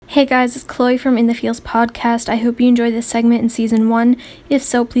Hey guys, it's Chloe from In the Fields podcast. I hope you enjoyed this segment in season 1. If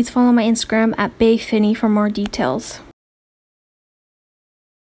so, please follow my Instagram at BayFinney for more details.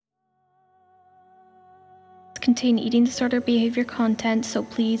 Contain eating disorder behavior content, so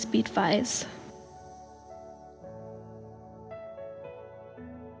please be advised.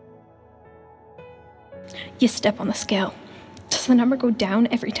 You step on the scale. Does the number go down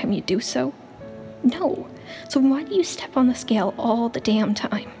every time you do so? No. So why do you step on the scale all the damn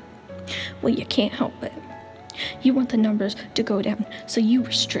time? Well, you can't help it. You want the numbers to go down, so you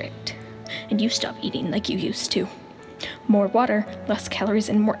restrict. And you stop eating like you used to. More water, less calories,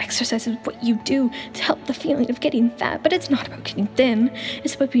 and more exercise is what you do to help the feeling of getting fat. But it's not about getting thin.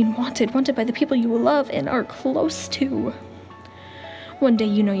 It's about being wanted by the people you love and are close to. One day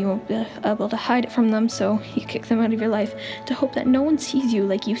you know you won't be able to hide it from them, so you kick them out of your life to hope that no one sees you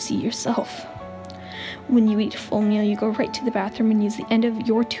like you see yourself. When you eat a full meal, you go right to the bathroom and use the end of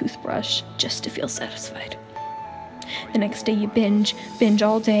your toothbrush just to feel satisfied. The next day you binge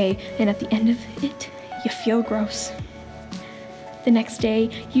all day, and at the end of it, you feel gross. The next day,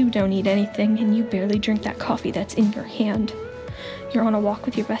 you don't eat anything and you barely drink that coffee that's in your hand. You're on a walk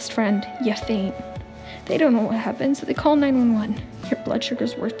with your best friend, you faint. They don't know what happened, so they call 911. Your blood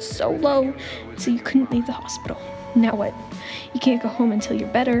sugars were so low, so you couldn't leave the hospital. Now what? You can't go home until you're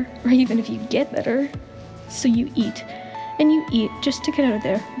better, or even if you get better. So you eat, and you eat just to get out of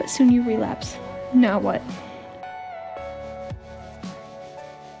there, but soon you relapse. Now what?